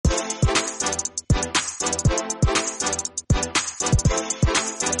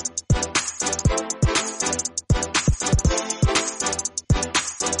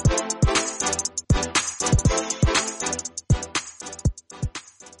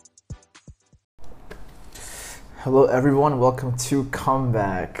Hello, everyone. Welcome to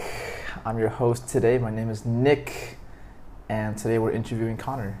Comeback. I'm your host today. My name is Nick, and today we're interviewing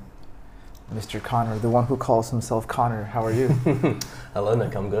Connor. Mr. Connor, the one who calls himself Connor. How are you? Hello,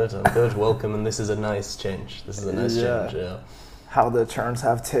 Nick. I'm good. Welcome, and this is a nice change. Yeah. How the turns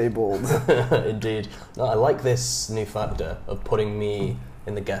have tabled. Indeed. No, I like this new factor of putting me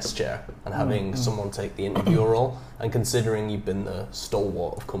in the guest chair and having someone take the interviewer role, and considering you've been the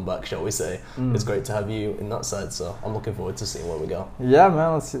stalwart of Comeback, shall we say, it's great to have you in that side, so I'm looking forward to seeing where we go. Yeah,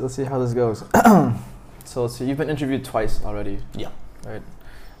 man, let's see how this goes. So let's see, you've been interviewed twice already. Yeah. Right.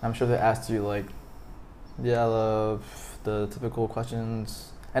 I'm sure they asked you the typical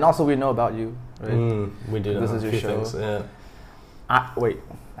questions, and also we know about you, right? We do know this is a your few show. things, yeah.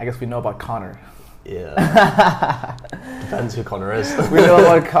 I guess we know about Connor. Yeah. Depends who Connor is. We know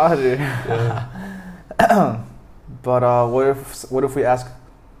about Connor. Yeah. But what if we ask,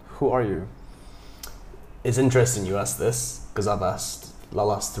 who are you? It's interesting you asked this, because I've asked the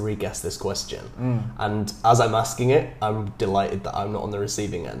last three guests this question, and as I'm asking it, I'm delighted that I'm not on the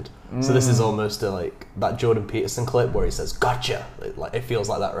receiving end. So this is almost like that Jordan Peterson clip where he says, "Gotcha!" It feels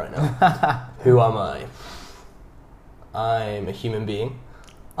like that right now. Who am I? I'm a human being.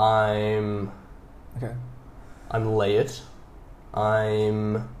 I'm layered.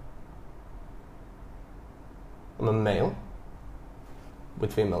 I'm a male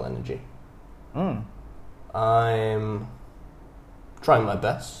with female energy. I'm trying my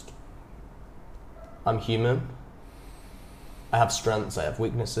best. I'm human. I have strengths, I have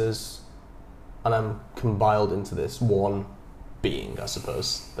weaknesses, and I'm compiled into this one being, I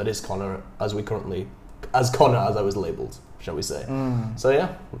suppose, that is Connor as I was labelled, shall we say. So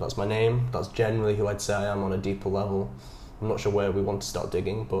yeah, that's my name. That's generally who I'd say I am on a deeper level. I'm not sure where we want to start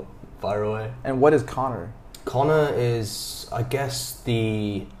digging, but fire away. And what is Connor? Connor is, I guess,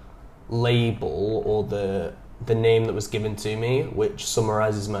 the label or the name that was given to me, which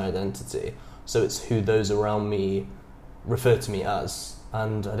summarises my identity. So it's who those around me refer to me as,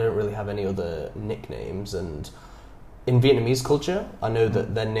 and I don't really have any other nicknames. And in Vietnamese culture, I know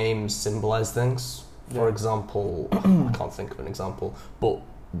that their names symbolise things. For example, I can't think of an example, but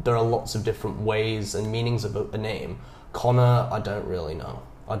there are lots of different ways and meanings of a name. Connor, I don't really know.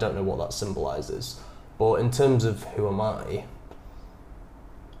 I don't know what that symbolises. But in terms of who am I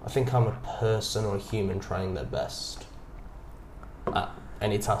think I'm a person or a human trying their best at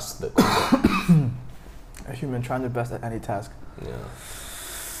any task that comes up. A human trying their best at any task. Yeah.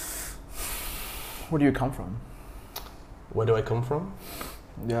 Where do you come from? Where do I come from?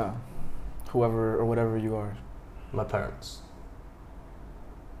 Yeah. Whoever or whatever you are. My parents.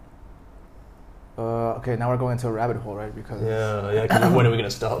 Okay, now we're going into a rabbit hole, right? Because when are we going to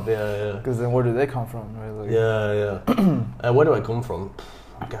stop? Yeah. Because then where do they come from, right? Where do I come from?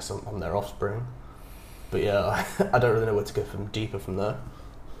 I guess I'm their offspring. But yeah, I don't really know where to go deeper from there.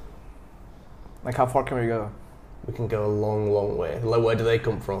 Like, how far can we go? We can go a long, long way. Like, where do they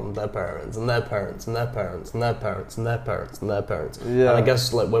come from? Their parents, and their parents, and their parents, and their parents, and their parents, and their parents. Yeah. And I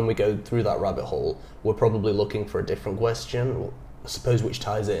guess when we go through that rabbit hole, we're probably looking for a different question, I suppose, which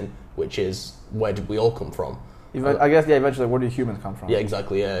ties in, which is, where did we all come from? I guess, eventually, where do humans come from? Yeah,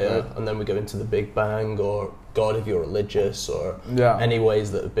 exactly, yeah. Right. And then we go into the Big Bang, or God if you're religious, or any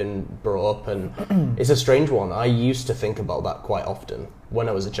ways that have been brought up. And it's a strange one. I used to think about that quite often when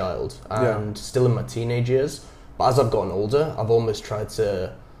I was a child, and still in my teenage years. But as I've gotten older, I've almost tried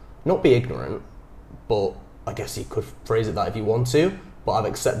to not be ignorant, but I guess you could phrase it that if you want to, but I've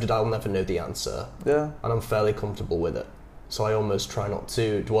accepted I'll never know the answer. Yeah. And I'm fairly comfortable with it. So I almost try not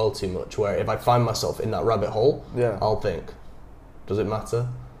to dwell too much, where if I find myself in that rabbit hole, I'll think, does it matter?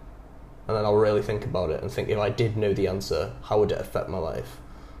 And then I'll really think about it and think, if I did know the answer, how would it affect my life?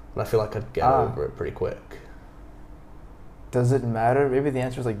 And I feel like I'd get over it pretty quick. Does it matter? Maybe the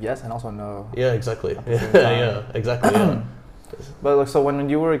answer is yes and also no. Yeah, exactly. Yeah, exactly. Yeah. But so when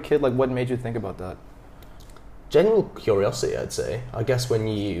you were a kid, what made you think about that? General curiosity, I'd say. I guess when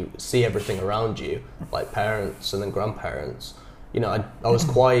you see everything around you, like parents and then grandparents, I was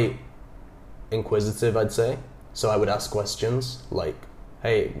quite inquisitive, I'd say. So I would ask questions like,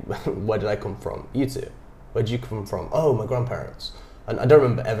 hey, where did I come from? You two. Where did you come from? Oh, my grandparents. And I don't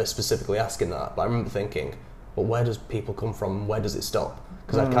remember ever specifically asking that, but I remember thinking, well, where does people come from? Where does it stop?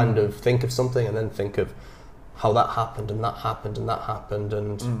 Because I'd kind of think of something and then think of how that happened and that happened and that happened,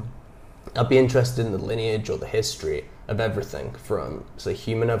 and I'd be interested in the lineage or the history of everything from, say,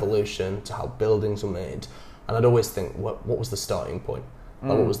 human evolution to how buildings were made. And I'd always think, what was the starting point?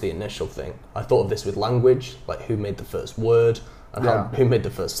 What was the initial thing? I thought of this with language, like who made the first word, and who made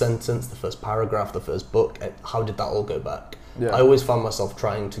the first sentence, the first paragraph, the first book, how did that all go back? I always found myself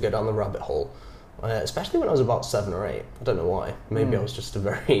trying to go down the rabbit hole especially when I was about 7 or 8. I don't know why. Maybe I was just a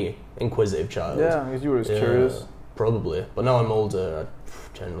very inquisitive child. Yeah, because you were just curious. Probably. But now I'm older,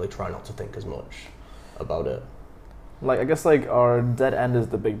 I generally try not to think as much about it. Like, I guess, like, our dead end is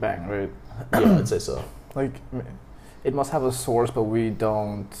the Big Bang, right? Yeah, I'd say so. Like, it must have a source, but we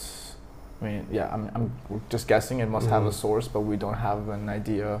don't... I mean, yeah, I'm just guessing it must have a source, but we don't have an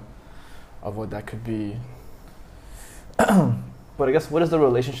idea of what that could be. But I guess, what is the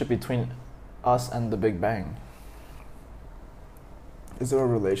relationship between us and the Big Bang? Is there a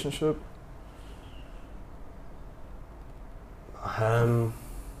relationship? I don't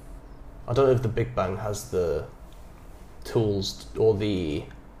know if the Big Bang has the tools or the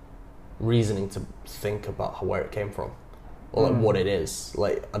reasoning to think about where it came from or like what it is.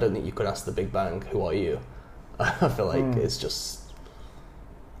 Like, I don't think you could ask the Big Bang, who are you? I feel like it's just,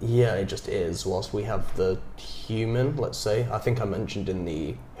 yeah, it just is. Whilst we have the human, let's say, I think I mentioned in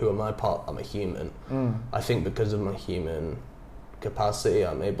the who am I part, I'm a human. I think because of my human capacity,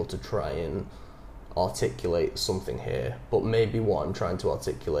 I'm able to try and articulate something here, but maybe what I'm trying to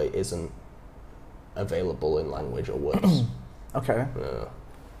articulate isn't available in language or words. Okay.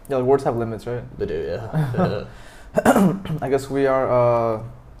 Yeah, like words have limits, right? They do, yeah. I guess we are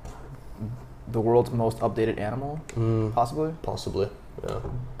the world's most updated animal, possibly? Possibly, yeah.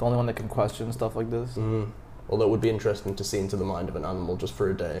 The only one that can question stuff like this? Although it would be interesting to see into the mind of an animal just for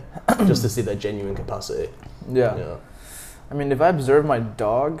a day, just to see their genuine capacity. Yeah. I mean, if I observe my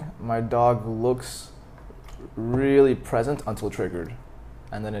dog looks really present until triggered.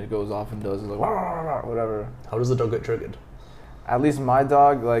 And then it goes off and does like, whatever. How does the dog get triggered? At least my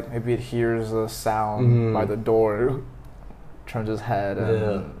dog, like, maybe it hears a sound by the door, turns his head,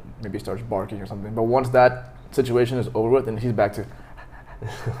 and maybe starts barking or something. But once that situation is over with, then he's back to...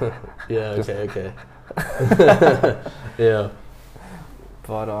 Yeah, okay. Yeah.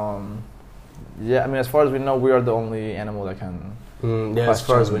 But, yeah, I mean, as far as we know, we are the only animal that can... yeah, as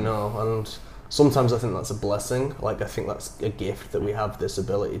far as we know. And sometimes I think that's a blessing. Like, I think that's a gift that we have this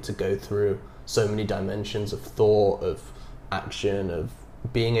ability to go through so many dimensions of thought, of action, of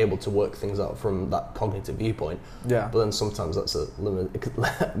being able to work things out from that cognitive viewpoint. Yeah. But then sometimes that's a limit,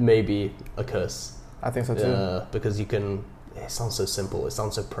 maybe a curse. I think so too. Yeah, because you can... It sounds so simple. It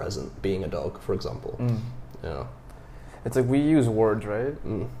sounds so present. Being a dog, for example. Yeah. It's like we use words, right?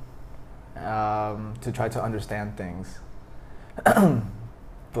 To try to understand things.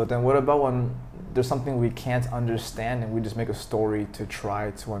 But then what about when there's something we can't understand and we just make a story to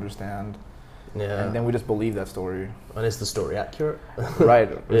try to understand? Yeah. And then we just believe that story. And is the story accurate? Right.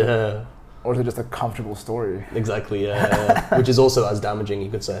 Yeah. Or is it just a comfortable story? Exactly, yeah. Which is also as damaging, you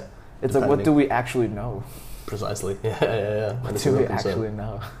could say. It's like, what do we actually know? Precisely, yeah. What do we actually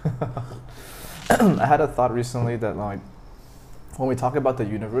know? I had a thought recently that, like, when we talk about the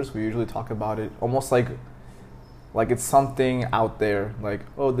universe, we usually talk about it almost like it's something out there, like,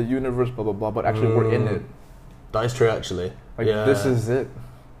 oh, the universe, blah, blah, blah, but actually we're in it. That is true, actually. Like, this is it.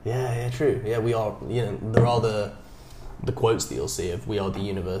 Yeah, true. Yeah, we are, there are the quotes that you'll see of we are the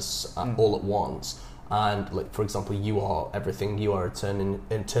universe all at once. And, like, for example, you are everything, you are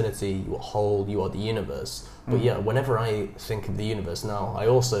eternity, you are whole, you are the universe. But yeah, whenever I think of the universe now, I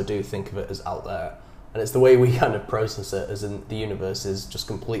also do think of it as out there. And it's the way we kind of process it, as in the universe is just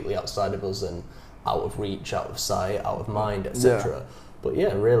completely outside of us and out of reach, out of sight, out of mind, etc. Yeah. But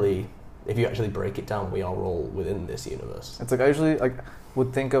yeah, really, if you actually break it down, we are all within this universe. It's like I usually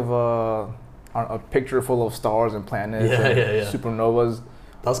would think of a picture full of stars and planets and supernovas.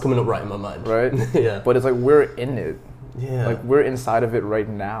 That's coming up right in my mind. Right? Yeah. But it's like we're in it. Yeah. Like we're inside of it right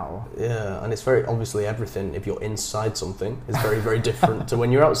now. Yeah, and it's very obviously everything, if you're inside something, is very, very different to when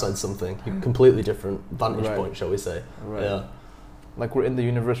you're outside something. You're completely different vantage point, shall we say. Right. Yeah. Like we're in the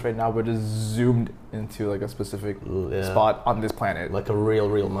universe right now, we're just zoomed into like a specific spot on this planet. Like a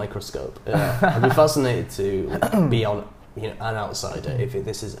real microscope. Yeah. I'd be fascinated to be on an outsider if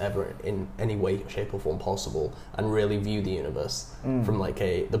this is ever in any way, shape or form possible, and really view the universe from like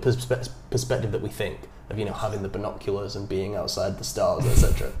the perspective that we think of, having the binoculars and being outside the stars,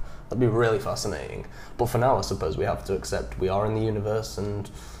 etc. That'd be really fascinating. But for now, I suppose we have to accept we are in the universe and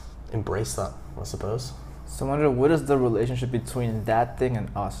embrace that, I suppose. So I wonder, what is the relationship between that thing and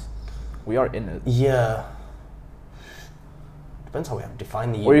us? We are in it. Yeah. Depends how we have to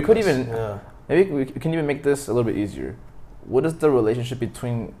define the universe. Or you could even, maybe we can even make this a little bit easier. What is the relationship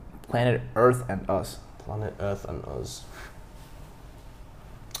between planet Earth and us? Planet Earth and us.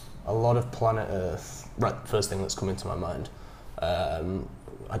 A lot of planet Earth. Right, first thing that's come into my mind.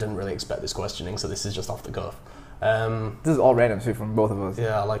 I didn't really expect this questioning, so this is just off the cuff. This is all random too from both of us.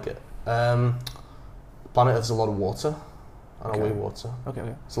 Yeah, I like it. Planet Earth has a lot of water. And are we water?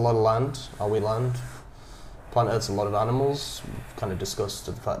 Okay. It's a lot of land. Are we land? Planet Earth's a lot of animals. We've kind of discussed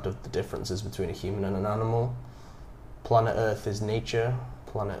the fact of the differences between a human and an animal. Planet Earth is nature.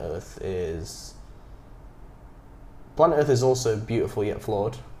 Planet Earth is also beautiful yet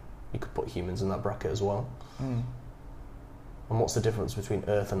flawed. You could put humans in that bracket as well. Mm. And what's the difference between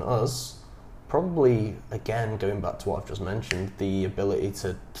Earth and us? Probably, again, going back to what I've just mentioned, the ability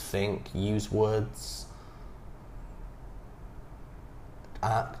to think, use words,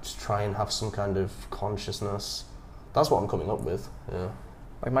 act, try and have some kind of consciousness. That's what I'm coming up with, yeah.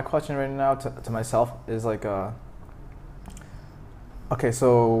 Like, my question right now to myself is like, okay,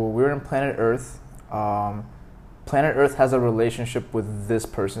 so we're in planet Earth. Planet Earth has a relationship with this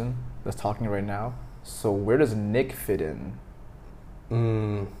person that's talking right now. So where does Nick fit in?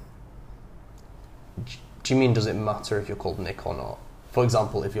 Do you mean, does it matter if you're called Nick or not? For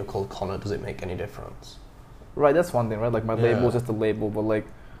example, if you're called Connor, does it make any difference? Right, that's one thing, right? Like, my label is just a label, but like,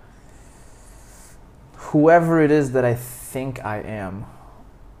 whoever it is that I think I am,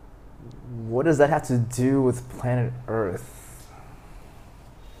 what does that have to do with planet Earth?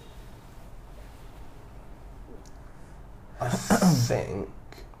 I think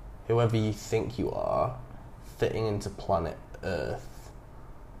whoever you think you are fitting into planet Earth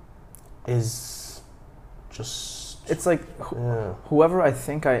is just... It's like, whoever I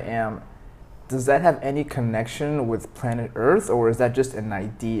think I am, does that have any connection with planet Earth, or is that just an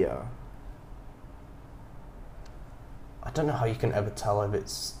idea? I don't know how you can ever tell if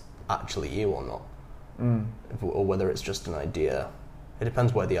it's actually you or not, or whether it's just an idea. It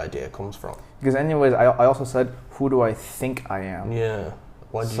depends where the idea comes from. Because anyways, I also said, who do I think I am? Yeah.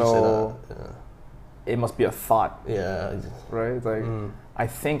 Why did you say that? Yeah. It must be a thought. Yeah. Right? It's like, I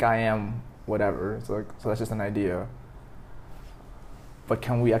think I am whatever. It's like, so that's just an idea. But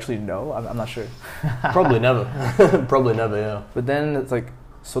can we actually know? I'm not sure. Probably never. Probably never, yeah. But then it's like,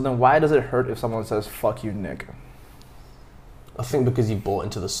 so then why does it hurt if someone says, fuck you, Nick? I think because you bought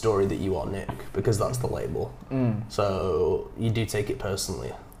into the story that you are Nick, because that's the label. So you do take it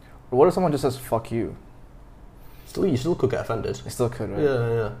personally. But what if someone just says, fuck you? You still could get offended. You still could, right?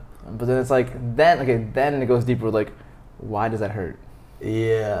 Yeah. But then it's like, then it goes deeper, like, why does that hurt?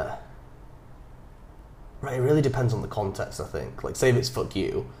 Yeah. Right, it really depends on the context, I think. Like, say if it's fuck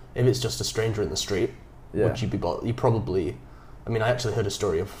you, if it's just a stranger in the street, would you be you probably... I mean, I actually heard a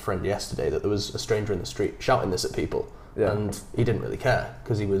story of a friend yesterday that there was a stranger in the street shouting this at people, and he didn't really care,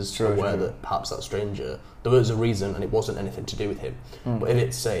 because he was aware that perhaps that stranger, there was a reason and it wasn't anything to do with him. But if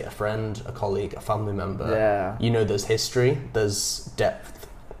it's, say, a friend, a colleague, a family member, you know there's history, there's depth,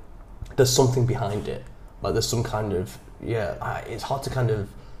 there's something behind it. Like, there's some kind of... it's hard to kind of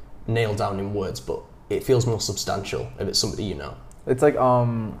nail down in words, but it feels more substantial if it's somebody you know. It's like, do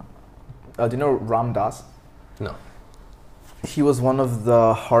you know Ram Dass? No. He was one of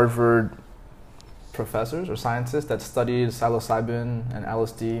the Harvard professors or scientists that studied psilocybin and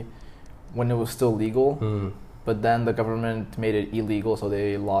LSD when it was still legal. But then the government made it illegal, so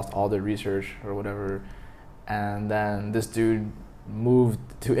they lost all their research or whatever. And then this dude moved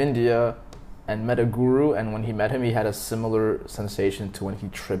to India and met a guru, and when he met him, he had a similar sensation to when he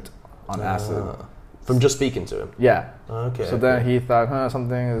tripped on acid. From just speaking to him? Yeah. Okay. So then he thought,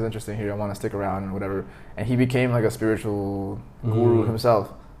 something is interesting here, I want to stick around and whatever. And he became like a spiritual guru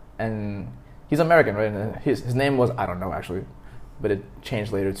himself. And he's American, right? And his name was, I don't know actually, but it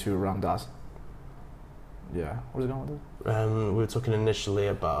changed later to Ram Dass. Yeah. Where's it going with this? We were talking initially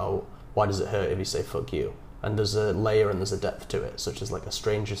about why does it hurt if you say fuck you? And there's a layer and there's a depth to it, such as like a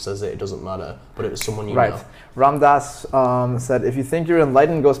stranger says it doesn't matter, but if it's someone you know. Ram Dass said, if you think you're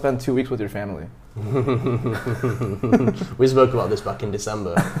enlightened, go spend 2 weeks with your family. We spoke about this back in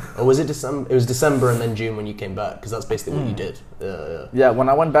December. Or was it December? It was December and then June when you came back, because that's basically what you did. Yeah, when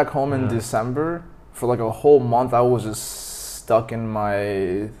I went back home in December, for like a whole month, I was just stuck in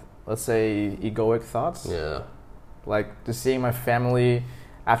my, let's say, egoic thoughts. Yeah. Like, just seeing my family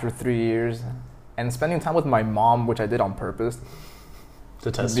after 3 years and spending time with my mom, which I did on purpose. To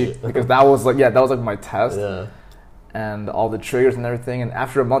test you. Because that was like my test. Yeah. And all the triggers and everything. And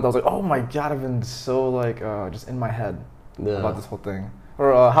after a month, I was like, oh my God, I've been so like, just in my head about this whole thing.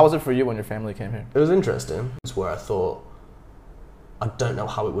 Or how was it for you when your family came here? It was interesting. It's where I thought, I don't know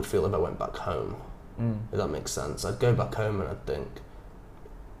how it would feel if I went back home. If that makes sense. I'd go back home and I'd think,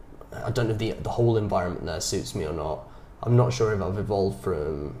 I don't know if the whole environment there suits me or not. I'm not sure if I've evolved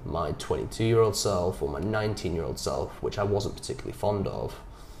from my 22-year-old self or my 19-year-old self, which I wasn't particularly fond of.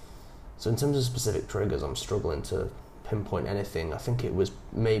 So in terms of specific triggers, I'm struggling to pinpoint anything. I think it was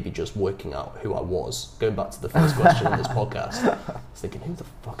maybe just working out who I was. Going back to the first question in this podcast, I was thinking, who the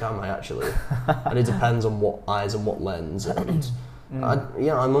fuck am I actually? And it depends on what eyes and what lens. And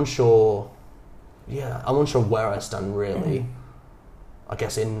I'm unsure. Yeah, I'm unsure where I stand really. I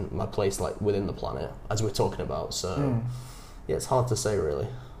guess in my place, like within the planet, as we're talking about. So yeah, it's hard to say really.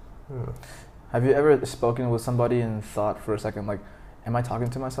 Yeah. Have you ever spoken with somebody and thought for a second, like, am I talking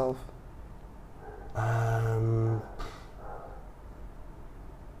to myself?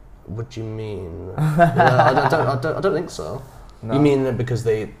 What do you mean? Yeah, I don't think so. No. You mean because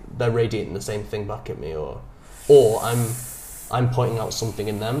they're radiating the same thing back at me, or I'm pointing out something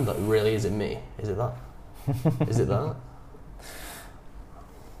in them that really isn't me? Is it that? Is it that?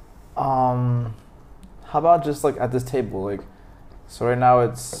 How about just like at this table, like, so right now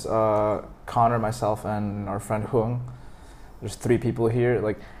it's Connor, myself, and our friend Hung. There's 3 people here.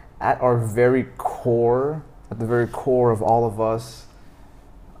 Like, at our very core, at the very core of all of us,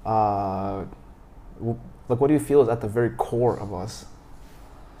 like, what do you feel is at the very core of us?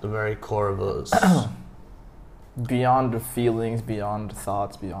 The very core of us. Beyond the feelings, beyond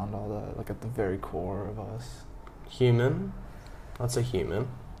thoughts, beyond all that, like at the very core of us. Human. I'd say human.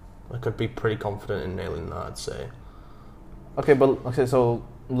 I could be pretty confident in nailing that, I'd say. Okay, so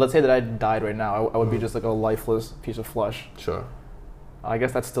let's say that I died right now. I would be just like a lifeless piece of flesh. Sure. I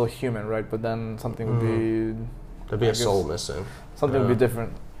guess that's still human, right? But then something would be... There'd be a soul missing. Something would be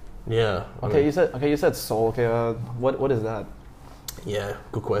different. Yeah. You said soul. Okay, what is that? Yeah,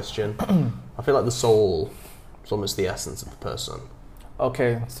 good question. I feel like the soul is almost the essence of the person.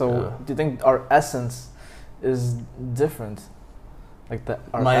 Okay, so do you think our essence is different? Like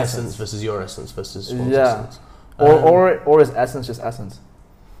my essence versus your essence versus one's essence. Or is essence just essence?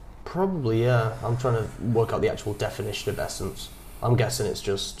 Probably, yeah. I'm trying to work out the actual definition of essence. I'm guessing it's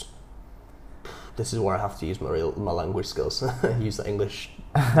just... This is where I have to use my language skills. Use the English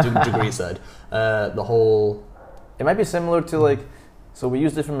degree side. The whole... It might be similar to like... So we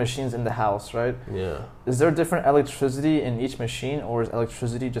use different machines in the house, right? Yeah. Is there different electricity in each machine, or is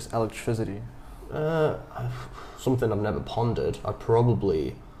electricity just electricity? Something I've never pondered. I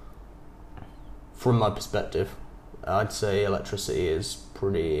probably... From my perspective, I'd say electricity is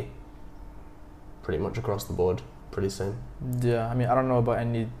pretty much across the board, pretty same. Yeah, I mean, I don't know about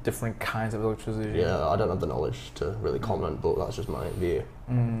any different kinds of electricity. Yeah, I don't have the knowledge to really comment, but that's just my view.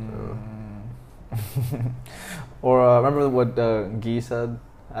 Or remember what Guy said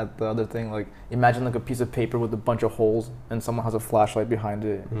at the other thing? Like, imagine like a piece of paper with a bunch of holes, and someone has a flashlight behind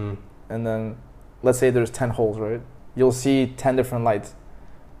it, and then let's say there's 10 holes, right? You'll see 10 different lights,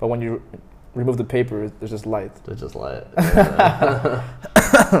 but when you remove the paper, there's just light. There's just light. Yeah.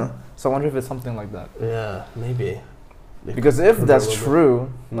 So I wonder if it's something like that. Yeah, maybe. Because if that's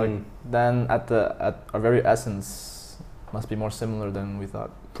true, like then at our very essence must be more similar than we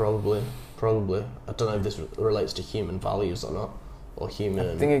thought. Probably. I don't know if this relates to human values or not, or human.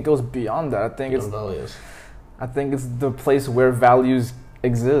 I think it goes beyond that. I think it's values. I think it's the place where values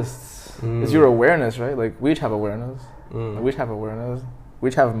exist. It's your awareness, right? Like we each have awareness. We each have awareness. We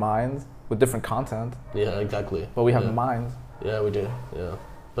each have minds with different content. Yeah, exactly. But we have minds. Yeah, we do. Yeah.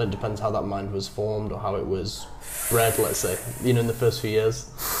 But it depends how that mind was formed or how it was bred, let's say, in the first few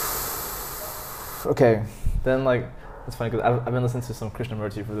years. Okay, then like, it's funny because I've been listening to some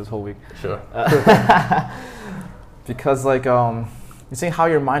Krishnamurti for this whole week. Sure. Because like, you're saying how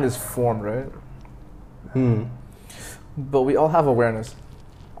your mind is formed, right? But we all have awareness.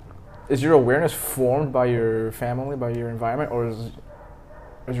 Is your awareness formed by your family, by your environment, or is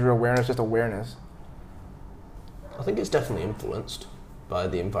your awareness just awareness? I think it's definitely influenced by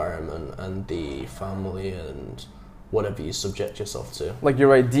the environment and the family and whatever you subject yourself to. Like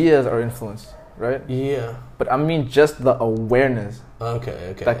your ideas are influenced, right? Yeah. But I mean just the awareness.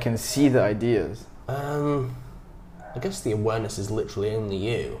 Okay. That can see the ideas. I guess the awareness is literally only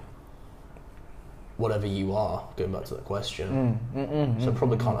you. Whatever you are, going back to the question. So it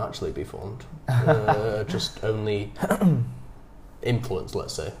probably can't actually be formed. Just only influence,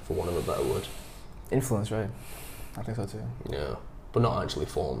 let's say, for want of a better word. Influence, right? I think so too. Yeah. But not actually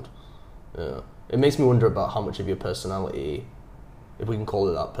formed. Yeah. It makes me wonder about how much of your personality, if we can call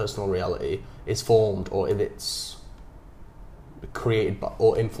it that, personal reality, is formed, or if it's created by,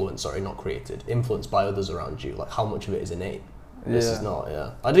 or influenced, not created, influenced by others around you. Like how much of it is innate. This is not.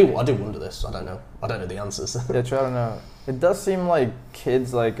 Yeah. I do wonder this. I don't know the answers. Yeah, true. I don't know. It does seem like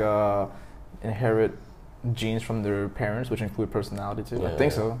kids like inherit genes from their parents, which include personality too. I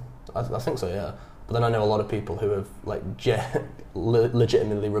think so. I think so. Yeah. But then I know a lot of people who have like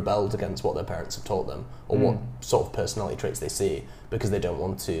legitimately rebelled against what their parents have taught them, or what sort of personality traits they see, because they don't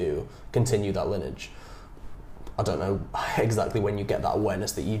want to continue that lineage. I don't know exactly when you get that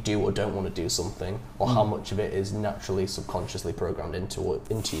awareness that you do or don't want to do something, or how much of it is naturally, subconsciously programmed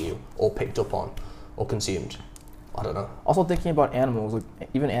into you, or picked up on, or consumed. I don't know. Also thinking about animals, like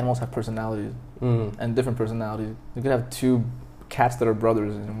even animals have personalities and different personalities. You could have two cats that are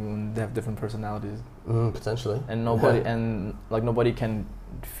brothers and they have different personalities. Potentially. And nobody can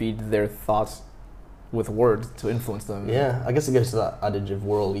feed their thoughts with words to influence them. Yeah, I guess it goes to that adage of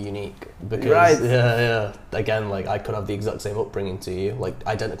we're all unique. Because, Right. Yeah. Again, like, I could have the exact same upbringing to you, like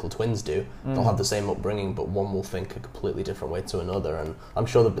identical twins do. They'll have the same upbringing, but one will think a completely different way to another. And I'm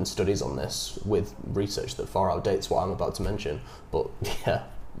sure there've been studies on this with research that far outdates what I'm about to mention. But yeah,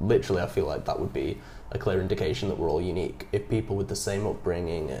 literally, I feel like that would be a clear indication that we're all unique. If people with the same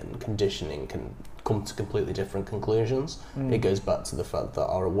upbringing and conditioning can come to completely different conclusions, it goes back to the fact that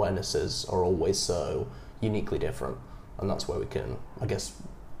our awarenesses are always so uniquely different, and that's where we can, I guess,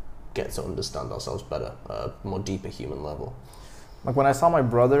 get to understand ourselves better at a more deeper human level. Like when I saw my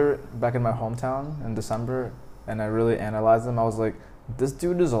brother back in my hometown in December and I really analyzed him, I was like, this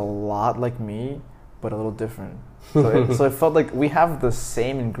dude is a lot like me, but a little different. So it felt like we have the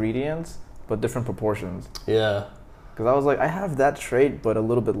same ingredients, but different proportions. Yeah. Because I was like, I have that trait, but a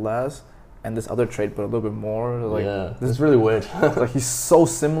little bit less, and this other trait, but a little bit more. Like, yeah, this it's really weird. like he's so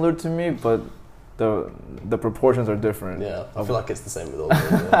similar to me, but the proportions are different. Yeah, I feel like it's the same with all of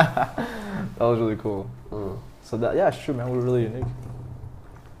them. Yeah. That was really cool. So that, yeah, it's true, man. We're really unique.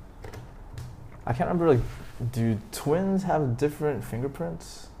 I can't remember, like, do twins have different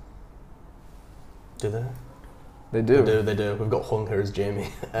fingerprints? Do they? They do. They do. We've got Hung here as Jamie.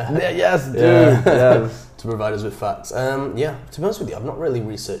 Yes, dude. Yeah. Yes. To provide us with facts. Yeah, to be honest with you, I've not really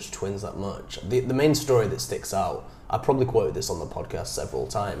researched twins that much. The main story that sticks out, I probably quoted this on the podcast several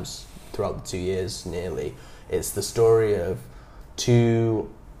times throughout the 2 years nearly. It's the story of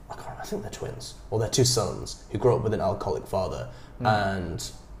I think they're twins, or they're two sons who grew up with an alcoholic father,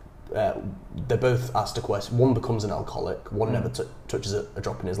 and they're both asked a question. One becomes an alcoholic, one never touches a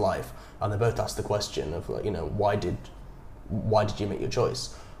drop in his life, and they're both asked the question of, like, why did you make your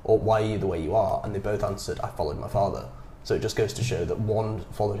choice, or why are you the way you are? And they both answered, I followed my father. So it just goes to show that one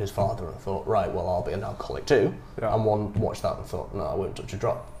followed his father and thought, right, well, I'll be an alcoholic too, and one watched that and thought, no, I won't touch a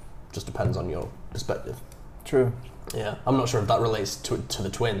drop. Just depends on your perspective. True. Yeah, I'm not sure if that relates to the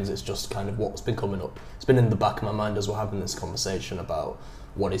twins. It's just kind of what's been coming up. It's been in the back of my mind as we're having this conversation about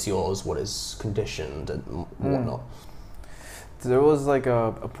what is yours, what is conditioned, and whatnot. There was like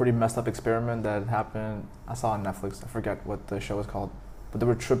a pretty messed up experiment that happened. I saw on Netflix. I forget what the show was called, but there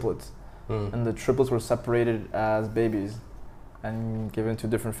were triplets, and the triplets were separated as babies and given to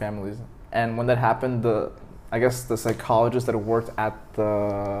different families. And when that happened, I guess the psychologist that worked at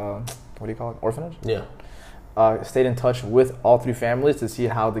the orphanage? Yeah. Stayed in touch with all three families to see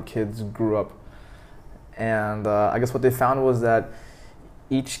how the kids grew up. And I guess what they found was that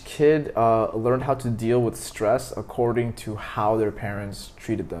each kid learned how to deal with stress according to how their parents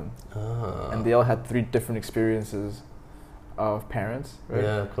treated them. And they all had 3 different experiences of parents, right?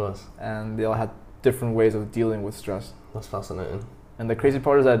 Yeah, of course. And they all had different ways of dealing with stress. That's fascinating. And the crazy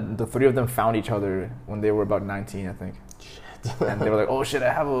part is that the 3 of them found each other when they were about 19, I think. Shit. And they were like, oh shit,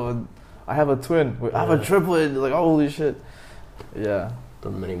 I have a twin. I have a triplet. Like, oh, holy shit. Yeah.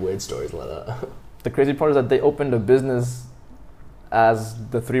 Done many weird stories like that. The crazy part is that they opened a business as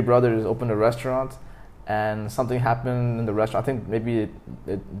the 3 brothers opened a restaurant, and something happened in the restaurant. I think maybe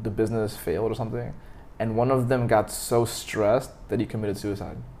the business failed or something. And one of them got so stressed that he committed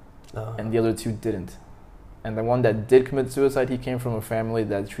suicide. And the other 2 didn't. And the one that did commit suicide, he came from a family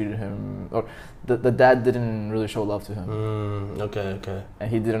that treated him, or the dad didn't really show love to him. Okay. And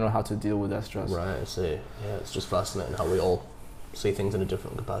he didn't know how to deal with that stress. Right, I see. Yeah, it's just fascinating how we all see things in a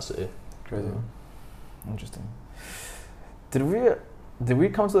different capacity. Crazy. Interesting. Did we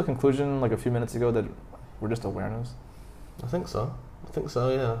come to the conclusion like a few minutes ago that we're just awareness? I think so,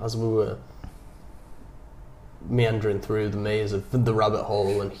 yeah. As we were meandering through the maze of the rabbit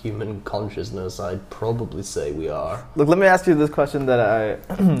hole and human consciousness, I'd probably say we are. Look, let me ask you this question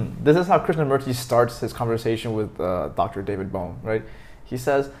this is how Krishnamurti starts his conversation with Dr. David Bohm, right? He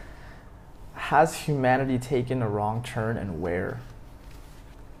says, has humanity taken a wrong turn, and where?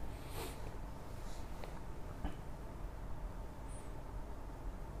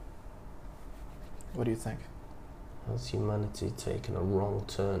 What do you think? Has humanity taken a wrong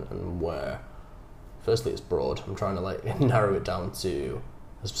turn, and where? Firstly, it's broad. I'm trying to narrow it down to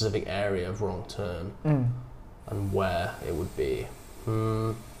a specific area of wrong turn, and where it would be.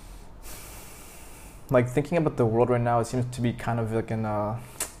 Like, thinking about the world right now, it seems to be kind of like in I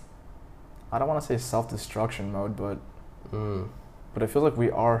don't want to say self-destruction mode, but But I feel like we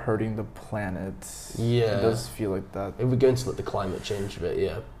are hurting the planet. Yeah. It does feel like that. If we go into like the climate change bit,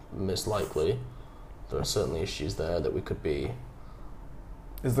 yeah, most likely there are certainly issues there that we could be.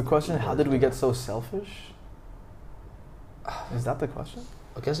 Is the question, how did we get so selfish? Is that the question?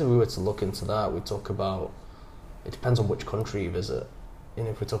 I guess if we were to look into that, we talk about, it depends on which country you visit. You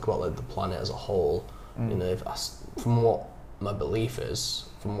know, if we talk about like the planet as a whole, you know, from what my belief is,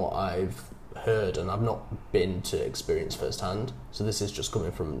 from what I've heard, and I've not been to experience firsthand, so this is just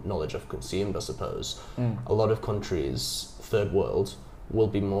coming from knowledge I've consumed, I suppose. A lot of countries, third world, will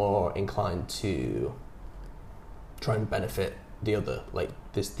be more inclined to try and benefit the other. Like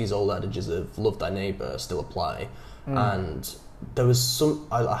these old adages of love thy neighbour still apply. And there was some,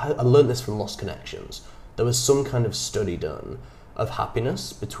 I learned this from Lost Connections. There was some kind of study done of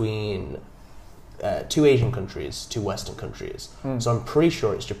happiness between two Asian countries, two Western countries. So I'm pretty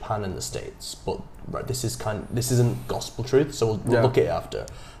sure it's Japan and the States, but right, this isn't gospel truth, so we'll look at it after.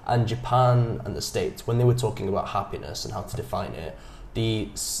 And Japan and the States, when they were talking about happiness and how to define it, the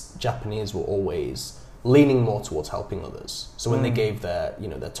Japanese were always leaning more towards helping others. So when they gave their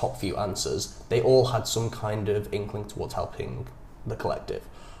top few answers, they all had some kind of inkling towards helping the collective,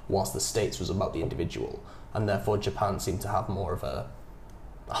 whilst the States was about the individual, and therefore Japan seemed to have more of a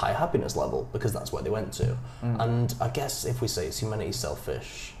high happiness level because that's where they went to. And I guess if we say it's humanity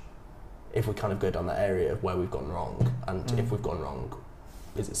selfish, if we kind of go down that area of where we've gone wrong, and if we've gone wrong,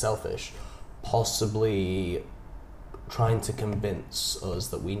 is it selfish? Possibly trying to convince us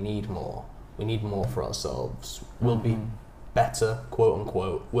that we need more for ourselves, we'll be better, quote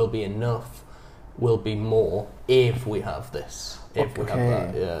unquote, we'll be enough, we'll be more if we have this, if we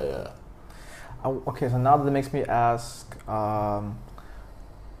have that. Okay, so now that makes me ask,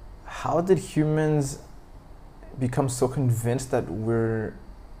 how did humans become so convinced that we're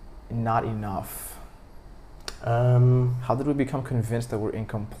not enough? How did we become convinced that we're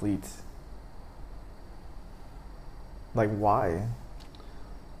incomplete? Like, why?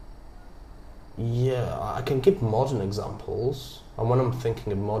 Yeah, I can give modern examples. And when I'm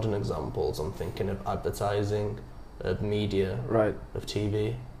thinking of modern examples, I'm thinking of advertising, of media, right, of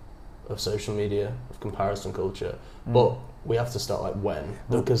TV, of social media, of comparison culture. But we have to start like when,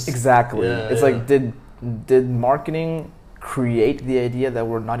 because exactly. It's like, did marketing create the idea that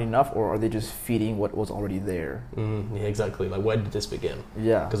we're not enough, or are they just feeding what was already there? Yeah, exactly. Like, where did this begin?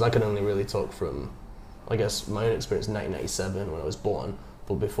 Yeah. Because I can only really talk from, I guess, my own experience in 1997 when I was born.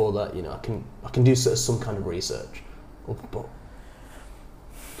 But before that, you know, I can do some kind of research. But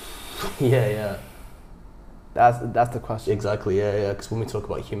yeah. That's the question. Exactly, yeah. Because when we talk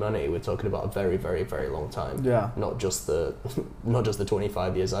about humanity, we're talking about a very, very, very long time. Yeah. Not just the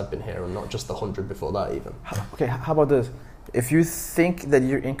 25 years I've been here, and not just the 100 before that even. Okay, how about this? If you think that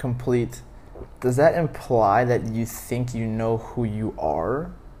you're incomplete, does that imply that you think you know who you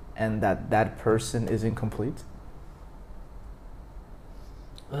are, and that person is incomplete?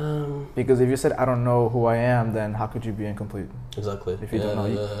 Because if you said, I don't know who I am, then how could you be incomplete? Exactly. If you don't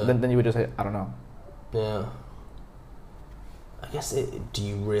know, then you would just say, I don't know. Yeah. I guess, do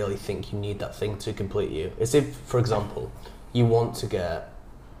you really think you need that thing to complete you? It's if, for example, you want to get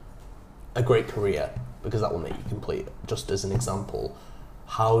a great career, because that will make you complete. Just as an example,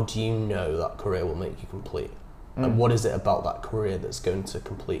 how do you know that career will make you complete? Like, what is it about that career that's going to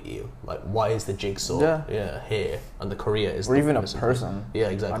complete you? Like, why is the jigsaw here, and the career is... Or even a person. Yeah,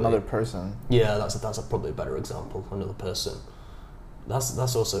 exactly. Another person. Yeah, that's probably a better example, another person.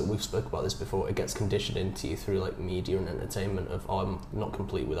 That's also, we've spoke about this before, it gets conditioned into you through like media and entertainment of, oh, I'm not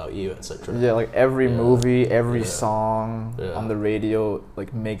complete without you, etc. Yeah, like every movie, every song on the radio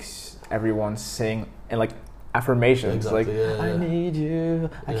like makes everyone sing and like affirmations, like I need you,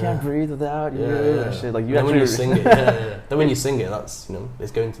 I can't breathe without you, and shit. Like you then actually when you sing it, then when you sing it, that's, you know,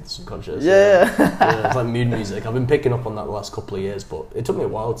 it's going to the subconscious. It's like mood music. I've been picking up on that the last couple of years, but it took me a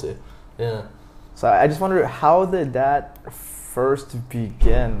while to. So I just wonder, how did that first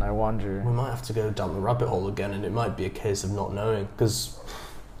begin? I wonder. We might have to go down the rabbit hole again, and it might be a case of not knowing, because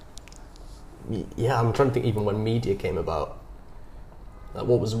I'm trying to think even when media came about, like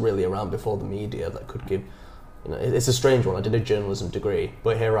what was really around before the media that could give, you know, it's a strange one. I did a journalism degree,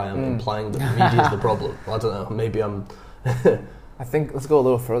 but here I am implying that the media is the problem. I don't know, maybe I'm I think let's go a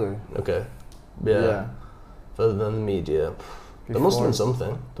little further. Okay. Yeah. Further than the media. There must have been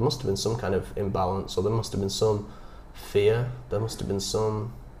something. There must have been some kind of imbalance, or there must have been some fear, there must have been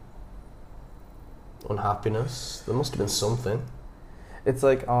some unhappiness, there must have been something. It's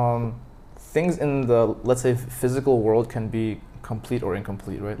like things in the, let's say, physical world can be complete or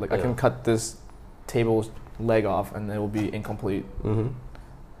incomplete, right? Like I can cut this table's leg off and it will be incomplete.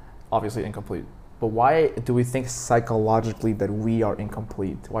 Obviously incomplete. But why do we think psychologically that we are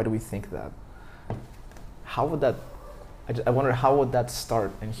incomplete? Why do we think that? How would that? I wonder how would that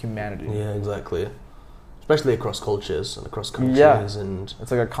start in humanity? Yeah, exactly. Especially across cultures and across countries, and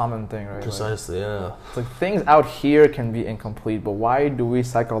it's like a common thing, right? Precisely, yeah. It's like things out here can be incomplete, but why do we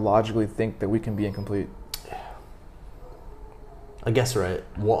psychologically think that we can be incomplete? I guess, right,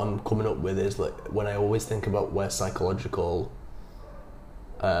 what I'm coming up with is like when I always think about where psychological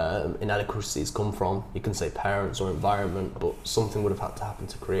inadequacies come from, you can say parents or environment, but something would have had to happen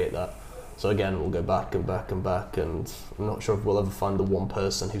to create that. So again, we'll go back and back and back, and I'm not sure if we'll ever find the one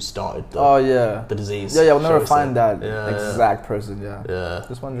person who started the disease. Yeah, we'll never find that exact person, yeah. Yeah.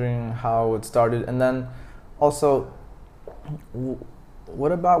 Just wondering how it started. And then also,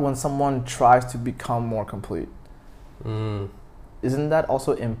 what about when someone tries to become more complete? Isn't that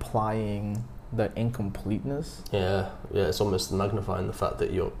also implying the incompleteness? Yeah, it's almost magnifying the fact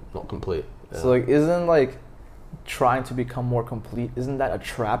that you're not complete. Yeah. So like, isn't like trying to become more complete, isn't that a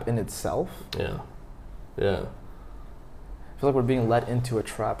trap in itself? Yeah. I feel like we're being led into a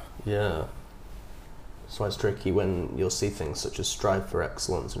trap. Yeah. That's why it's tricky when you'll see things such as strive for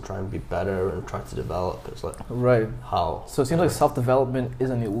excellence and try and be better and try to develop. It's like, right. How? So it seems like self-development is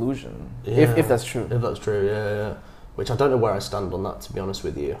an illusion, if that's true. If that's true, yeah. Which I don't know where I stand on that, to be honest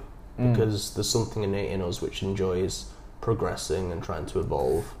with you. Because there's something innate in us which enjoys progressing and trying to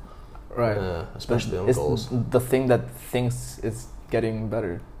evolve. Right. Especially on it's goals. The thing that thinks it's getting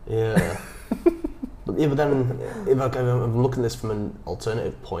better. Yeah. but then if I'm looking at this from an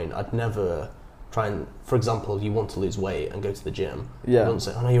alternative point, I'd never try and, for example, you want to lose weight and go to the gym. Yeah. You don't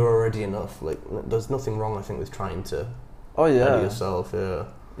say, oh no, you're already enough. Like, there's nothing wrong, I think, with trying to better yourself.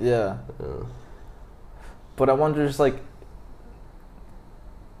 Yeah. But I wonder, just like,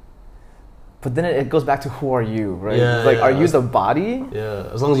 but then it goes back to who are you, right? Are you the body? Yeah,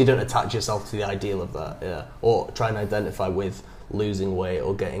 as long as you don't attach yourself to the ideal of that, yeah. Or try and identify with losing weight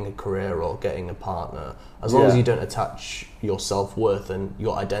or getting a career or getting a partner. As long as you don't attach your self-worth and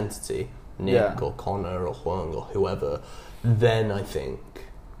your identity, Nick or Connor or Huang or whoever, then I think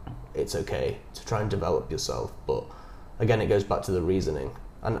it's okay to try and develop yourself. But again, it goes back to the reasoning.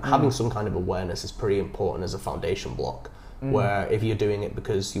 And having some kind of awareness is pretty important as a foundation block. Where if you're doing it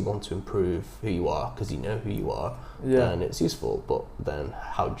because you want to improve who you are, because you know who you are, then it's useful. But then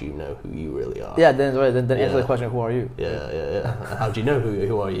how do you know who you really are? Yeah, then answer the question, who are you? Yeah. How do you know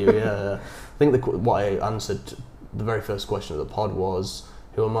who are you? Yeah. I think what I answered, the very first question of the pod was,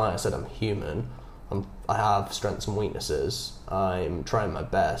 who am I? I said I'm human. I have strengths and weaknesses. I'm trying my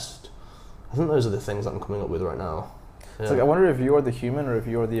best. I think those are the things I'm coming up with right now. It's like, I wonder if you're the human or if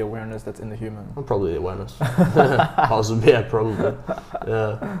you're the awareness that's in the human. I'm probably the awareness. Possibly, yeah, probably.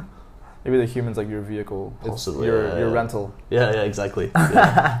 Yeah. Maybe the human's like your vehicle. Possibly. Your rental. Yeah, exactly.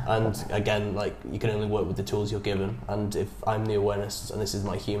 Yeah. And again, like, you can only work with the tools you're given. And if I'm the awareness and this is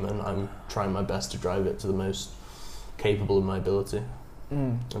my human, I'm trying my best to drive it to the most capable of my ability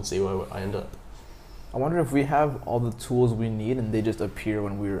and see where I end up. I wonder if we have all the tools we need and they just appear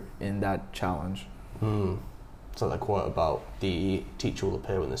when we're in that challenge. It's like that quote about the teacher will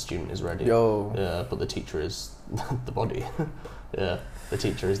appear when the student is ready. Yeah, but the teacher is the body. Yeah, the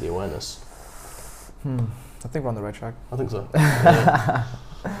teacher is the awareness. I think we're on the right track. I think so. Yeah.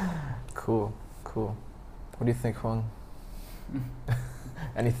 Cool. What do you think, Huang?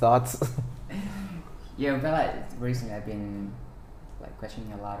 Any thoughts? Yeah, but like recently I've been like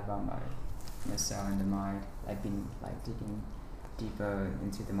questioning a lot about myself and the mind. I've been like digging deeper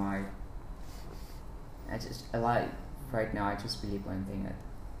into the mind. Right now I just believe one thing, that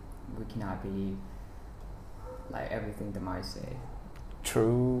we cannot believe like everything the mind say.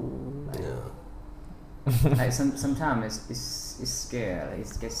 True. Like sometimes it's scared. Like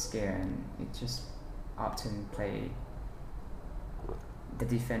it gets scared and it just often play the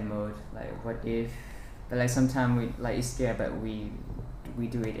defend mode. Like what if? But like sometimes we like it's scared, but we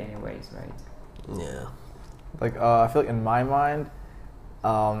do it anyways, right? Yeah. Like I feel like in my mind,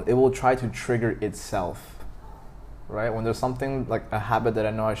 it will try to trigger itself. Right? When there's something like a habit that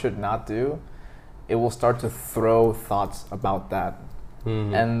I know I should not do, it will start to throw thoughts about that.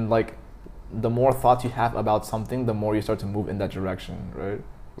 And like the more thoughts you have about something, the more you start to move in that direction, right?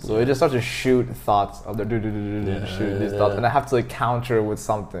 So it just starts to shoot thoughts of shoot these thoughts, and I have to like counter with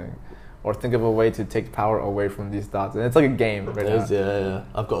something, or think of a way to take power away from these thoughts. And it's like a game, right? Yeah.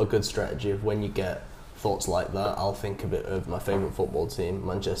 I've got a good strategy of when you get thoughts like that, I'll think a bit of my favourite football team,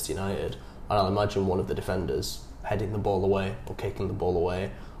 Manchester United, and I'll imagine one of the defenders heading the ball away or kicking the ball away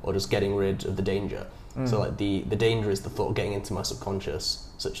or just getting rid of the danger. So like the danger is the thought getting into my subconscious,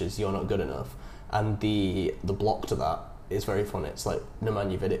 such as you're not good enough, and the block to that is very fun. It's like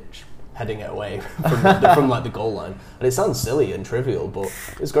Nemanja Vidic heading it away from like the goal line. And it sounds silly and trivial, but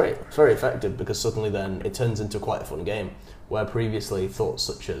it's great. It's very effective because suddenly then it turns into quite a fun game, where previously thoughts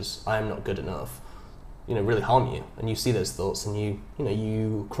such as "I am not good enough," really harm you, and you see those thoughts and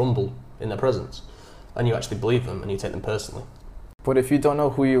you crumble in their presence, and you actually believe them and you take them personally. But if you don't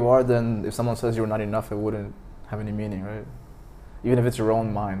know who you are, then if someone says you're not enough, it wouldn't have any meaning, right? Even if it's your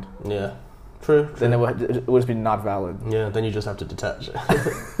own mind. Yeah. True. Then it would just be not valid. Yeah, then you just have to detach.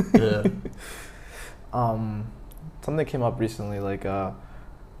 Yeah. Something came up recently, like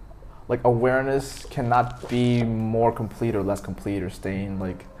awareness cannot be more complete or less complete or staying,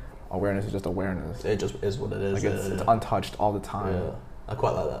 like awareness is just awareness. It just is what it is. Like it's untouched all the time. Yeah. I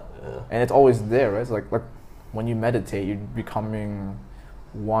quite like that. Yeah. And it's always there, right? It's like when you meditate, you're becoming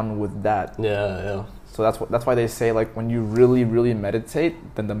one with that. Yeah, yeah. So that's why they say, like, when you really, really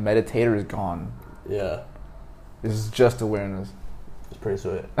meditate, then the meditator is gone. Yeah. It's just awareness. It's pretty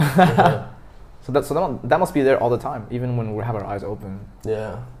sweet. Yeah. So that must be there all the time, even when we have our eyes open.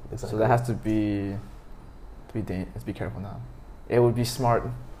 Yeah, exactly. So that has to be let's be careful now. It would be smart.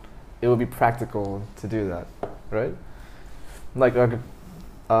 It would be practical to do that, right? Like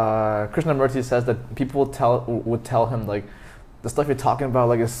Krishnamurti says that people would tell him, like, the stuff you're talking about,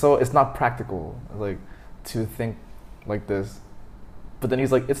 like, it's not practical, like, to think like this. But then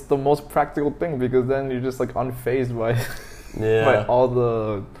he's like, it's the most practical thing, because then you're just like unfazed by by all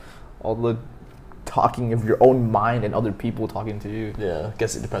the talking of your own mind and other people talking to you. Yeah, I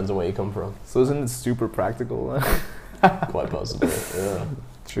guess it depends on where you come from. So isn't it super practical? Quite possibly, yeah.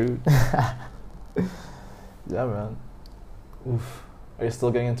 True. Yeah, man. Oof. Are you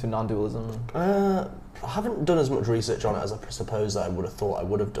still getting into non-dualism? I haven't done as much research on it as I suppose I would have thought I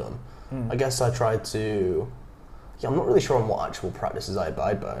would have done. I guess I tried to... Yeah, I'm not really sure on what actual practices I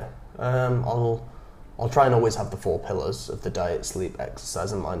abide by. I'll try and always have the 4 pillars of the diet, sleep,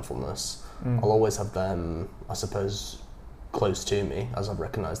 exercise and mindfulness. I'll always have them, I suppose, close to me as I've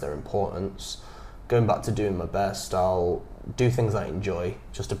recognised their importance. Going back to doing my best, I'll do things I enjoy,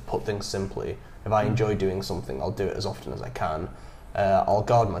 just to put things simply. If I enjoy doing something, I'll do it as often as I can. I'll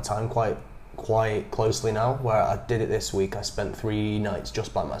guard my time quite closely now, where I did it this week. I spent 3 nights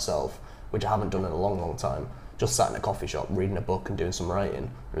just by myself, which I haven't done in a long, long time. Just sat in a coffee shop, reading a book and doing some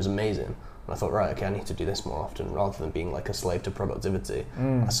writing. It was amazing. And I thought, right, okay, I need to do this more often, rather than being like a slave to productivity.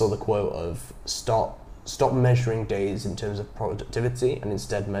 I saw the quote of, stop measuring days in terms of productivity and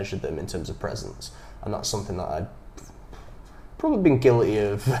instead measure them in terms of presence. And that's something that I'd probably been guilty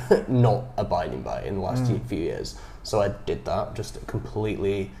of not abiding by in the last few years. So I did that, just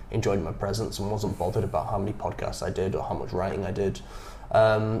completely enjoyed my presence and wasn't bothered about how many podcasts I did or how much writing I did.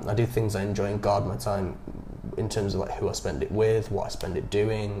 I do things I enjoy and guard my time in terms of like who I spend it with, what I spend it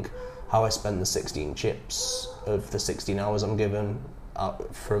doing, how I spend the 16 chips of the 16 hours I'm given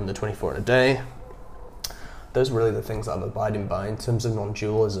from the 24 in a day. Those are really the things that I'm abiding by. In terms of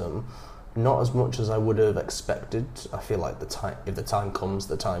non-dualism, not as much as I would have expected. I feel like if the time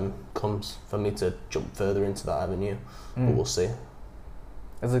comes for me to jump further into that avenue. But we'll see.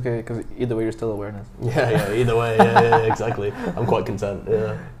 It's okay, because either way, you're still awareness. Yeah, either way, yeah, exactly. I'm quite content,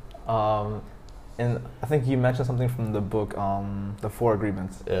 yeah. And I think you mentioned something from the book, The 4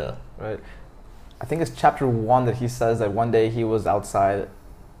 Agreements. Yeah. Right? I think it's chapter 1 that he says that one day he was outside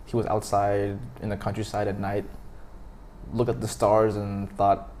in the countryside at night, looked at the stars and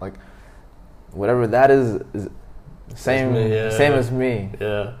thought, like, whatever that is same as me.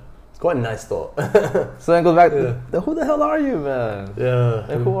 Yeah. It's quite a nice thought. So then goes back, who the hell are you, man? Yeah.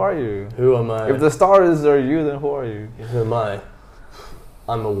 Like, who are you? Who am I? If the stars are you, then who are you? Who am I?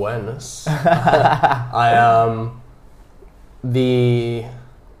 I'm awareness. I am the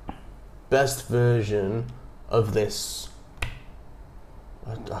best version of this.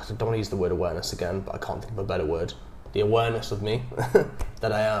 I don't want to use the word awareness again, but I can't think of a better word. The awareness of me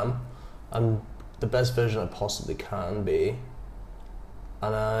that I am. I'm the best version I possibly can be,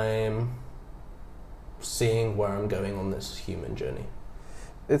 and I'm seeing where I'm going on this human journey.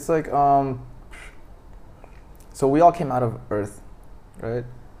 It's like, so we all came out of Earth, right?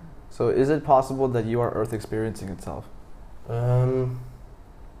 So is it possible that you are Earth experiencing itself? Could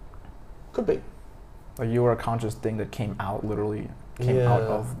be. Like you are a conscious thing that came out out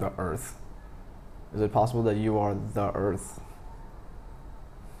of the Earth. Is it possible that you are the Earth?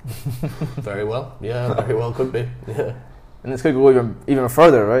 Very well. Yeah, very well could be. Yeah. And this could go even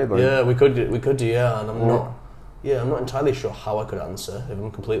further, right? Like, yeah, we could do, yeah, and I'm not entirely sure how I could answer, if I'm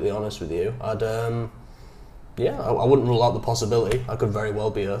completely honest with you. I wouldn't rule out the possibility. I could very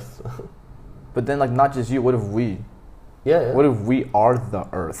well be Earth. But then, like, not just you, what if we? Yeah. What if we are the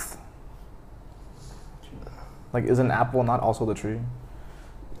Earth? Like, is an apple not also the tree?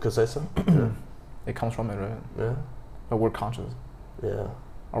 Could say so. Yeah. It comes from it, right? Yeah. But we're conscious. Yeah.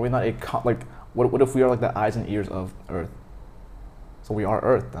 Are we not like? What if we are like the eyes and ears of Earth? So we are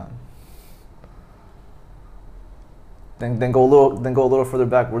Earth then. Then go a little further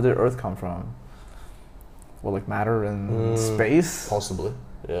back. Where did Earth come from? Well, like matter and space. Possibly.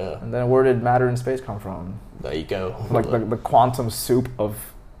 Yeah. And then where did matter and space come from? There you go. Like the quantum soup of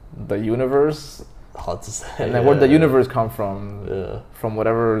the universe. Hard to say. And then where did the universe come from? Yeah. From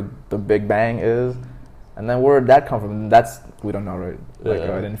whatever the Big Bang is. And then where did that come from? That's, we don't know, right? Like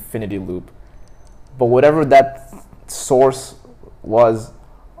an infinity loop. But whatever that source was,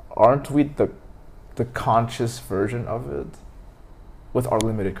 aren't we the conscious version of it? With our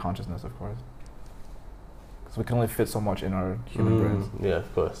limited consciousness, of course. Because we can only fit so much in our human brains. Yeah,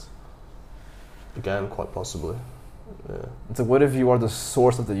 of course. Again, quite possibly. Yeah. So what if you are the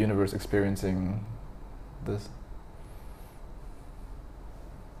source of the universe experiencing this?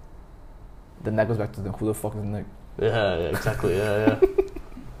 Then that goes back to who the fuck is Nick? Yeah, exactly. Yeah.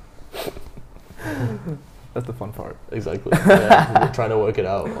 That's the fun part. Exactly. Yeah. We're trying to work it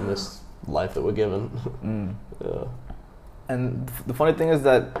out on this life that we're given. Yeah. And the funny thing is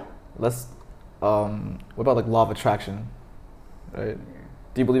that what about like law of attraction, right?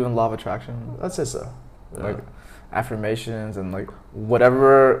 Do you believe in law of attraction? I'd say so. Yeah. Like affirmations and like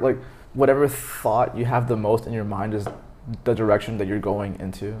whatever thought you have the most in your mind is the direction that you're going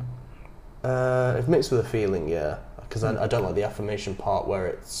into. It's mixed with a feeling, yeah. Because I don't like the affirmation part where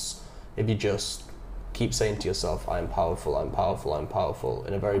it's if you just keep saying to yourself, "I'm powerful, I'm powerful, I'm powerful,"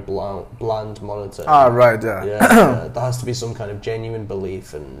 in a very bland monotone. Ah, right, yeah. Yeah, there has to be some kind of genuine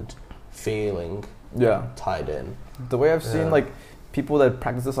belief and feeling. Yeah. Tied in. The way I've seen like people that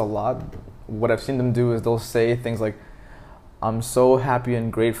practice this a lot, what I've seen them do is they'll say things like, "I'm so happy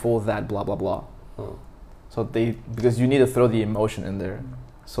and grateful that blah blah blah." So because you need to throw the emotion in there,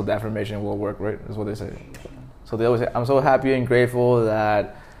 so the affirmation will work, right? Is what they say. So they always say, "I'm so happy and grateful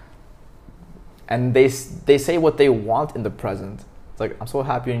that," and they say what they want in the present. It's like, "I'm so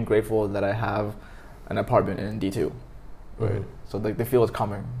happy and grateful that I have an apartment in D2," right? So like they feel it's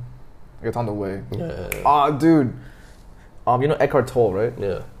coming, like it's on the way. Yeah. Oh, dude. You know Eckhart Tolle, right?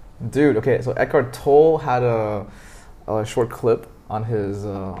 Yeah. Dude, okay, so Eckhart Tolle had a short clip on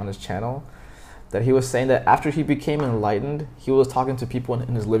his channel that he was saying that after he became enlightened, he was talking to people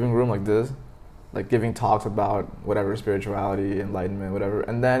in his living room like this, like giving talks about whatever, spirituality, enlightenment, whatever.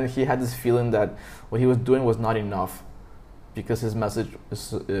 And then he had this feeling that what he was doing was not enough because his message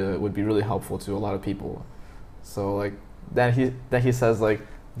would be really helpful to a lot of people. So like then he says like,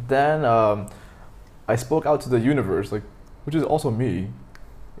 then I spoke out to the universe, like, which is also me,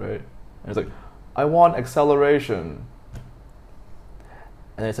 right? And it's like, I want acceleration.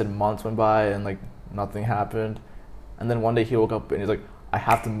 And they said months went by and like nothing happened. And then one day he woke up and he's like, I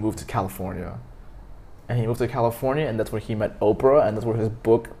have to move to California. And he moved to California, and that's where he met Oprah, and that's where his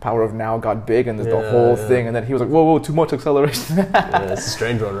book Power of Now got big, and there's the whole thing. And then he was like, whoa, too much acceleration. Yeah, it's a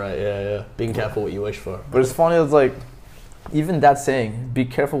strange one, right? Yeah. Being careful what you wish for. But it's funny, it's like, even that saying, be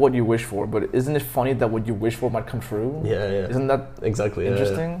careful what you wish for, but isn't it funny that what you wish for might come true? Yeah. Isn't that exactly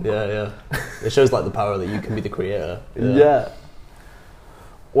interesting? Yeah. It shows like the power that you can be the creator. Yeah.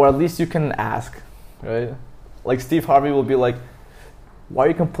 Or at least you can ask, right? Like Steve Harvey will be like, why are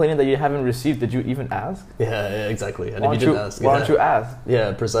you complaining that you haven't received? Did you even ask? Yeah, exactly. And why if you didn't ask, why don't you ask?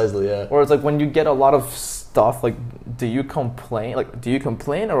 Yeah, precisely, yeah. Or it's like when you get a lot of stuff, like, do you complain? Like, do you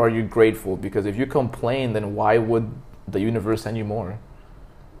complain or are you grateful? Because if you complain, then why would the universe send you more?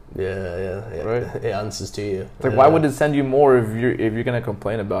 Yeah. Right? It answers to you. Like, why would it send you more if you're gonna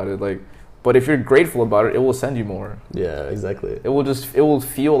complain about it? Like, but if you're grateful about it, it will send you more. Yeah, exactly. It will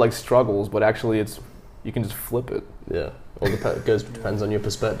feel like struggles, but actually you can just flip it. Yeah. All depends on your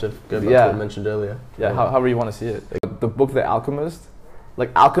perspective. Go back to what I mentioned earlier. Yeah, however you want to see it. Like, the book The Alchemist,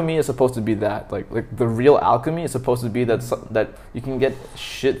 like alchemy is supposed to be that. Like the real alchemy is supposed to be that you can get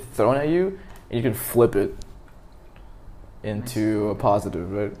shit thrown at you and you can flip it into a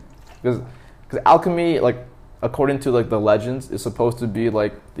positive, right? Because alchemy, like according to like the legends, is supposed to be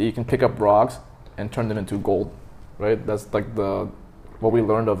like that you can pick up rocks and turn them into gold, right? That's like what we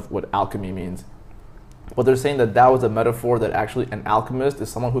learned of what alchemy means. But they're saying that was a metaphor that actually an alchemist is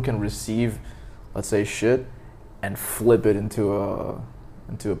someone who can receive, let's say, shit and flip it into a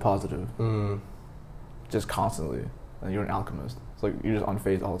positive, just constantly. And you're an alchemist. It's like you're just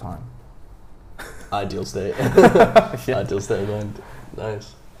unfazed all the time. Ideal state. Yeah. Ideal state of mind.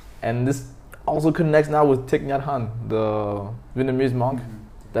 Nice. And this also connects now with Thich Nhat Hanh, the Vietnamese monk,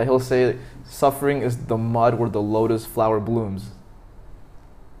 that he'll say, suffering is the mud where the lotus flower blooms.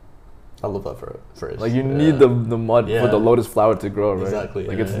 I love that phrase. Like you need the mud for the lotus flower to grow, right? Exactly.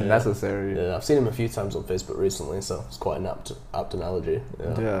 Like it's necessary. Yeah, I've seen him a few times on Facebook recently, so it's quite an apt analogy.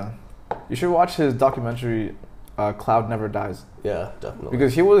 Yeah. You should watch his documentary, Cloud Never Dies. Yeah, definitely.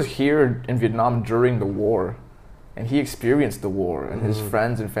 Because he was here in Vietnam during the war, and he experienced the war, and his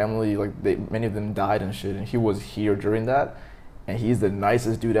friends and family, like many of them died and shit, and he was here during that, and he's the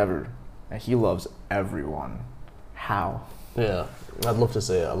nicest dude ever, and he loves everyone. How? Yeah, I'd love to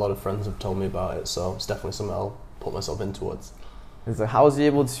see it. A lot of friends have told me about it, so it's definitely something I'll put myself in towards. It's like, how is he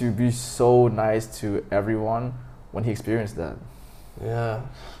able to be so nice to everyone when he experienced that? Yeah.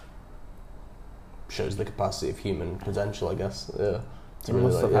 Shows the capacity of human potential, I guess. Yeah. He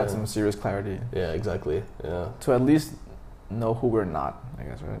must have had some serious clarity. Yeah, exactly. Yeah. To at least know who we're not, I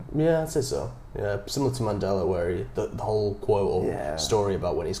guess, right? Yeah, I'd say so. Yeah, similar to Mandela, where the whole quote or story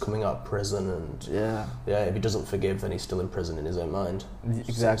about when he's coming out of prison and if he doesn't forgive, then he's still in prison in his own mind.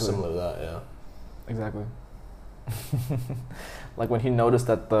 Exactly. Similar to that, yeah. Exactly. Like when he noticed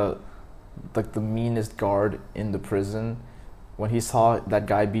that the meanest guard in the prison, when he saw that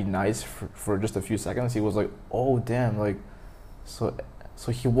guy be nice for just a few seconds, he was like, oh damn, like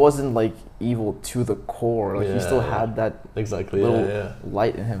so he wasn't like evil to the core. Like he still had that little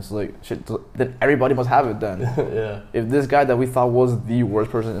light in him. So like shit, then everybody must have it then. Yeah. If this guy that we thought was the worst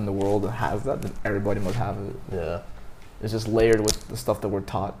person in the world has that, then everybody must have it. Yeah. It's just layered with the stuff that we're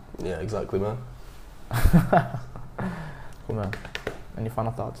taught. Yeah, exactly, man. Cool, man. Any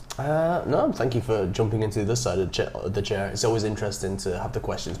final thoughts? No, thank you for jumping into this side of the chair. It's always interesting to have the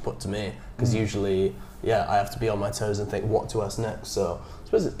questions put to me, because usually, I have to be on my toes and think what to ask next. So I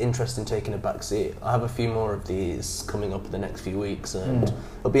suppose it's interesting taking a back seat. I have a few more of these coming up in the next few weeks, and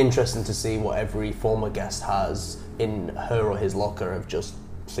it'll be interesting to see what every former guest has in her or his locker of just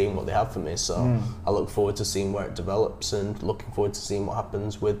seeing what they have for me. So I look forward to seeing where it develops, and looking forward to seeing what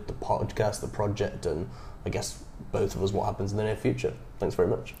happens with the podcast, the project, and I guess both of us what happens in the near future. Thanks very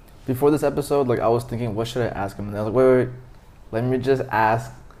much. Before this episode, like I was thinking, what should I ask him? And I was like, wait, let me just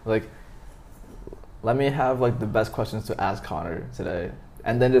ask, like, let me have like the best questions to ask Connor today,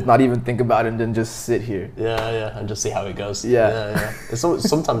 and then just not even think about it, and then just sit here. Yeah, and just see how it goes. Yeah. It's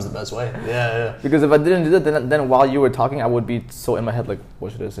sometimes the best way. Yeah. Because if I didn't do that, then while you were talking, I would be so in my head, like,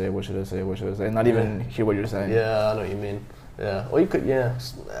 what should I say? What should I say? What should I say? And not even hear what you're saying. Yeah, I know what you mean. Yeah, or you could. Yeah,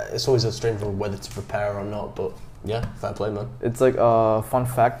 it's always a strange one whether to prepare or not, but. Yeah, fair play, man. It's like fun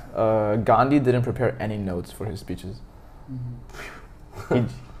fact, Gandhi didn't prepare any notes for his speeches.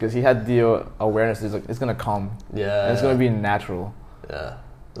 Because he had the awareness, he's like, it's going to come. Yeah. And it's going to be natural. Yeah.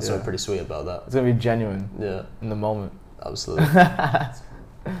 That's something pretty sweet about that. It's going to be genuine. Yeah. In the moment. Absolutely.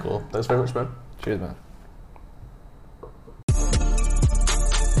 Cool. Thanks very much, man. Cheers, man.